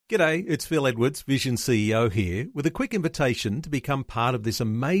G'day, it's Phil Edwards, Vision CEO here, with a quick invitation to become part of this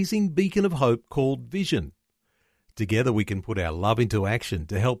amazing beacon of hope called Vision. Together we can put our love into action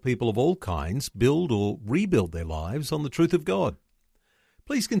to help people of all kinds build or rebuild their lives on the truth of God.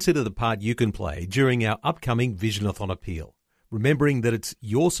 Please consider the part you can play during our upcoming Visionathon appeal, remembering that it's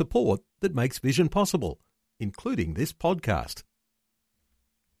your support that makes Vision possible, including this podcast.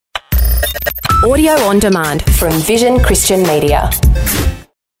 Audio on demand from Vision Christian Media.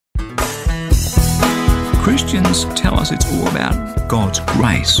 Christians tell us it's all about God's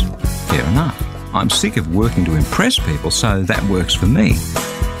grace. Fair enough. I'm sick of working to impress people, so that works for me.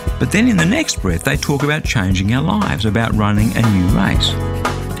 But then in the next breath, they talk about changing our lives, about running a new race.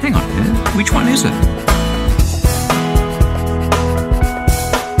 Hang on a minute, which one is it?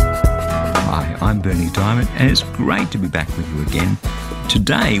 Hi, I'm Bernie Diamond, and it's great to be back with you again.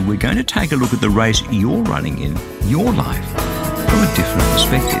 Today, we're going to take a look at the race you're running in your life from a different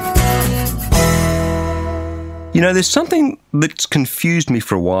perspective. You know, there's something that's confused me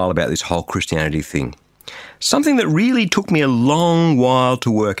for a while about this whole Christianity thing. Something that really took me a long while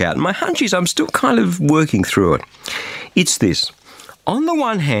to work out. And my hunch is I'm still kind of working through it. It's this. On the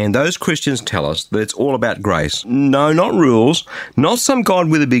one hand, those Christians tell us that it's all about grace. No, not rules, not some God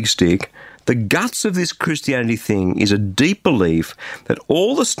with a big stick. The guts of this Christianity thing is a deep belief that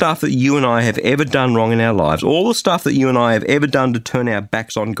all the stuff that you and I have ever done wrong in our lives, all the stuff that you and I have ever done to turn our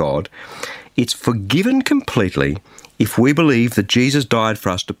backs on God, it's forgiven completely if we believe that Jesus died for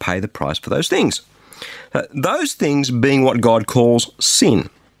us to pay the price for those things. Those things being what God calls sin.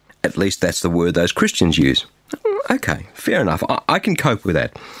 At least that's the word those Christians use. Okay, fair enough. I can cope with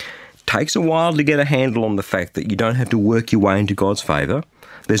that. Takes a while to get a handle on the fact that you don't have to work your way into God's favour.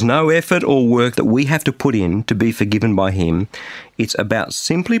 There's no effort or work that we have to put in to be forgiven by Him. It's about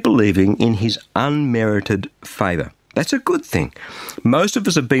simply believing in His unmerited favour. That's a good thing. Most of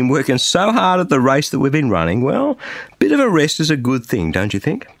us have been working so hard at the race that we've been running. Well, a bit of a rest is a good thing, don't you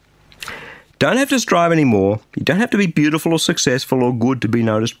think? Don't have to strive anymore. You don't have to be beautiful or successful or good to be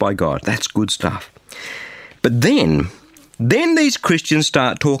noticed by God. That's good stuff. But then these Christians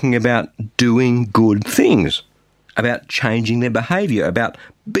start talking about doing good things, about changing their behaviour, about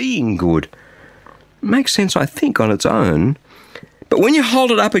being good. Makes sense, I think, on its own. But when you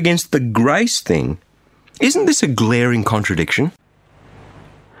hold it up against the grace thing, isn't this a glaring contradiction?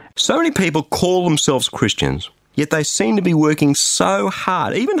 So many people call themselves Christians, yet they seem to be working so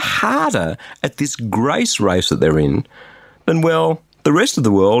hard, even harder at this grace race that they're in, than, well, the rest of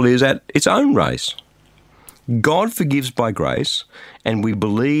the world is at its own race. God forgives by grace, and we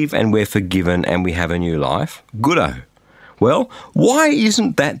believe and we're forgiven and we have a new life. Goodo. Well, why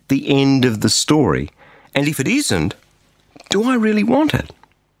isn't that the end of the story? And if it isn't, do I really want it?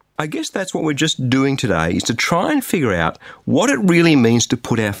 I guess that's what we're just doing today, is to try and figure out what it really means to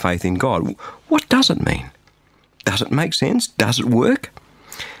put our faith in God. What does it mean? Does it make sense? Does it work?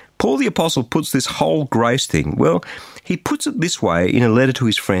 Paul the Apostle puts this whole grace thing, well, he puts it this way in a letter to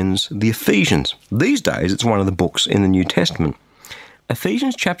his friends, the Ephesians. These days, it's one of the books in the New Testament.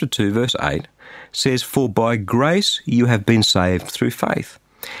 Ephesians chapter 2, verse 8 says, "For by grace you have been saved through faith.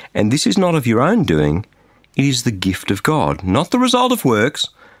 And this is not of your own doing, it is the gift of God, not the result of works,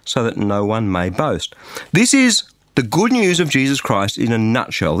 so that no one may boast." This is the good news of Jesus Christ in a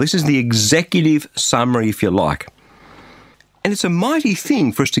nutshell. This is the executive summary, if you like. And it's a mighty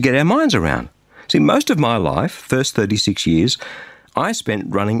thing for us to get our minds around. See, most of my life, first 36 years, I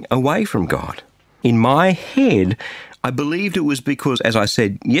spent running away from God. In my head, I believed it was because, as I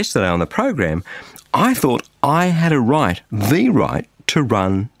said yesterday on the program, I thought I had the right to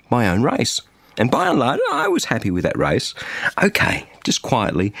run my own race. And by and large, I was happy with that race. Okay, just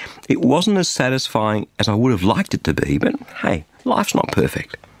quietly, it wasn't as satisfying as I would have liked it to be, but hey, life's not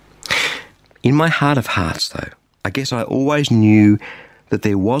perfect. In my heart of hearts, though, I guess I always knew that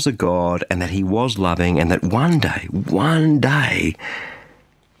there was a God and that He was loving and that one day,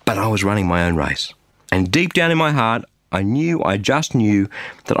 but I was running my own race. And deep down in my heart, I just knew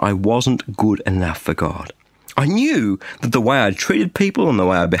that I wasn't good enough for God. I knew that the way I treated people and the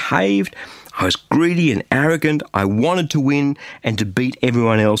way I behaved, I was greedy and arrogant. I wanted to win and to beat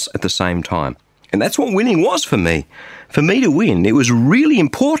everyone else at the same time. And that's what winning was for me. For me to win, it was really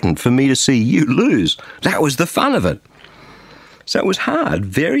important for me to see you lose. That was the fun of it. So it was hard,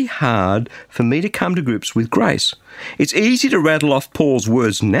 very hard, for me to come to grips with grace. It's easy to rattle off Paul's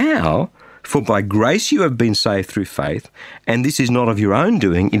words now, "For by grace you have been saved through faith, and this is not of your own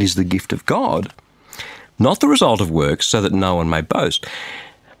doing, it is the gift of God, not the result of works, so that no one may boast."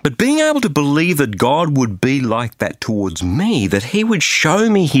 But being able to believe that God would be like that towards me, that He would show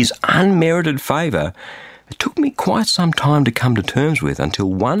me His unmerited favour, It took me quite some time to come to terms with until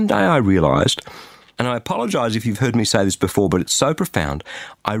one day I realised, and I apologise if you've heard me say this before, but it's so profound,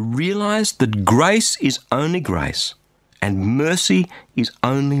 I realised that grace is only grace and mercy is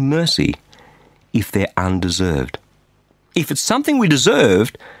only mercy if they're undeserved. If it's something we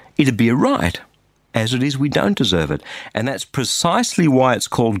deserved, it'd be a right. As it is, we don't deserve it. And that's precisely why it's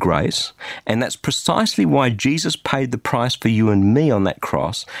called grace. And that's precisely why Jesus paid the price for you and me on that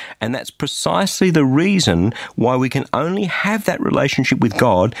cross. And that's precisely the reason why we can only have that relationship with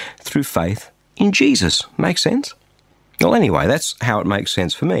God through faith in Jesus. Makes sense? Well, anyway, that's how it makes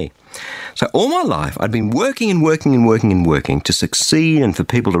sense for me. So all my life, I'd been working to succeed and for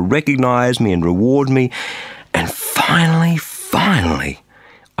people to recognise me and reward me. And finally,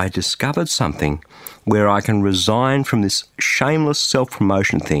 I discovered something where I can resign from this shameless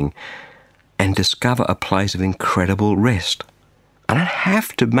self-promotion thing and discover a place of incredible rest. I don't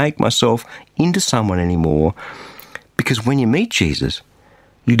have to make myself into someone anymore, because when you meet Jesus,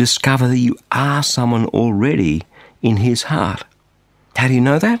 you discover that you are someone already in his heart. How do you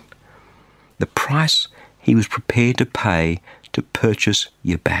know that? The price he was prepared to pay to purchase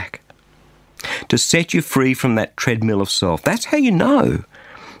you back, to set you free from that treadmill of self. That's how you know.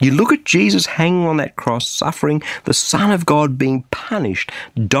 You look at Jesus hanging on that cross, suffering, the Son of God being punished,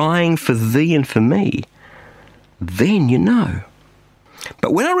 dying for thee and for me. Then you know.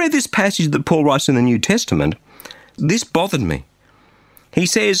 But when I read this passage that Paul writes in the New Testament, this bothered me. He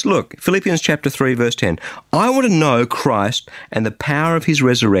says, look, Philippians chapter 3, verse 10, I want to know Christ and the power of his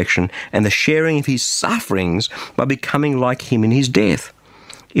resurrection and the sharing of his sufferings by becoming like him in his death,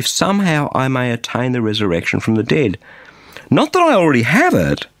 if somehow I may attain the resurrection from the dead. Not that I already have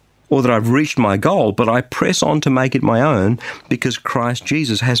it, or that I've reached my goal, but I press on to make it my own, because Christ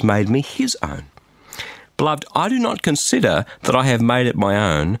Jesus has made me his own. Beloved, I do not consider that I have made it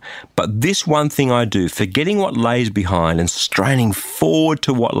my own, but this one thing I do, forgetting what lays behind and straining forward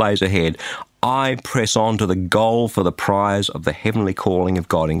to what lays ahead, I press on to the goal for the prize of the heavenly calling of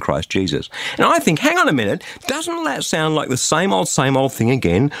God in Christ Jesus. And I think, hang on a minute, doesn't that sound like the same old thing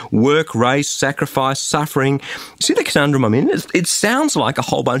again? Work, race, sacrifice, suffering. See the conundrum I'm in? It sounds like a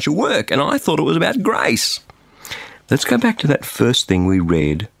whole bunch of work, and I thought it was about grace. Let's go back to that first thing we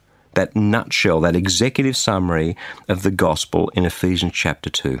read, that nutshell, that executive summary of the gospel in Ephesians chapter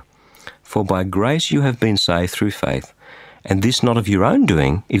 2. For by grace you have been saved through faith, and this not of your own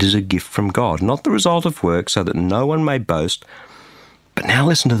doing, it is a gift from God, not the result of work, so that no one may boast. But now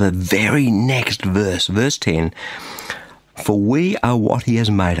listen to the very next verse, verse 10. For we are what he has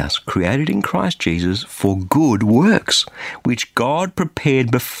made us, created in Christ Jesus for good works, which God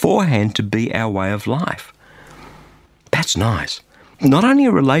prepared beforehand to be our way of life. That's nice. Not only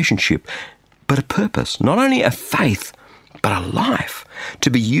a relationship, but a purpose. Not only a faith, but a life.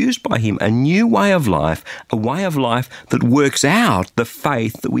 To be used by him, a new way of life, a way of life that works out the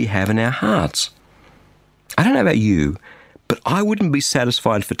faith that we have in our hearts. I don't know about you, but I wouldn't be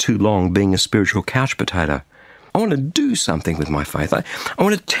satisfied for too long being a spiritual couch potato. I want to do something with my faith. I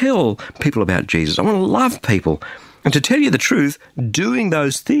want to tell people about Jesus. I want to love people. And to tell you the truth, doing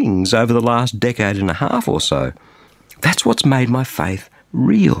those things over the last decade and a half or so, that's what's made my faith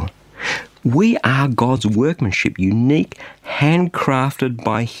real. We are God's workmanship, unique, handcrafted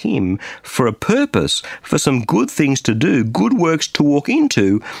by him for a purpose, for some good things to do, good works to walk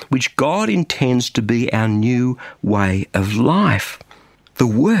into, which God intends to be our new way of life. The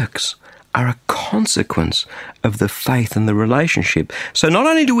works are a consequence of the faith and the relationship. So not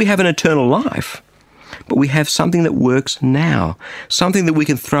only do we have an eternal life, but we have something that works now, something that we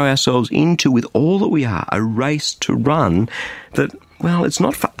can throw ourselves into with all that we are, a race to run that, well, it's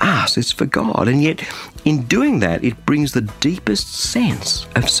not for us, it's for God. And yet, in doing that, it brings the deepest sense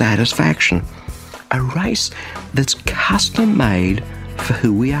of satisfaction. A race that's custom-made for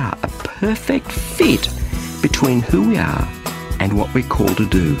who we are, a perfect fit between who we are and what we're called to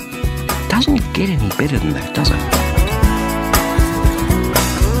do. Doesn't get any better than that, does it?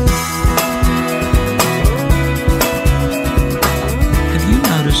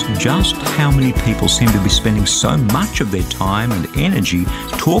 Just how many people seem to be spending so much of their time and energy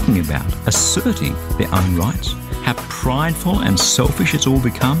talking about asserting their own rights? How prideful and selfish it's all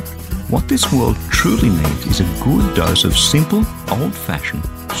become? What this world truly needs is a good dose of simple, old-fashioned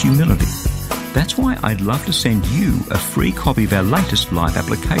humility. That's why I'd love to send you a free copy of our latest life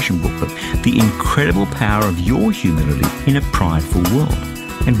application booklet, The Incredible Power of Your Humility in a Prideful World.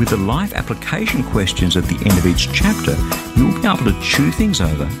 And with the life application questions at the end of each chapter, you'll be able to chew things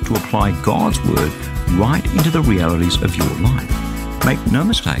over to apply God's Word right into the realities of your life. Make no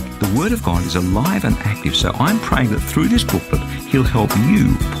mistake, the Word of God is alive and active, so I'm praying that through this booklet, He'll help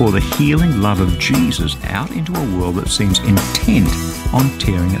you pour the healing love of Jesus out into a world that seems intent on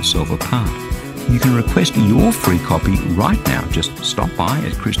tearing itself apart. You can request your free copy right now. Just stop by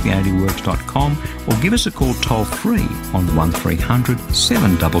at ChristianityWorks.com or give us a call toll-free on 1300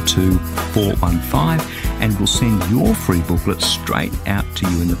 722 415 and we'll send your free booklet straight out to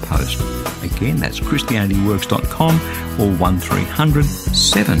you in the post. Again, that's ChristianityWorks.com or 1300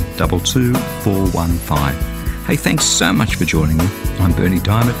 722 415. Hey, thanks so much for joining me. I'm Bernie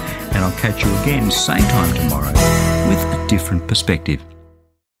Diamond, and I'll catch you again same time tomorrow with a different perspective.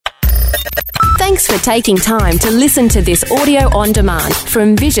 Thanks for taking time to listen to this audio on demand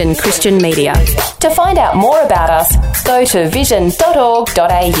from Vision Christian Media. To find out more about us, go to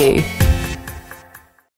vision.org.au.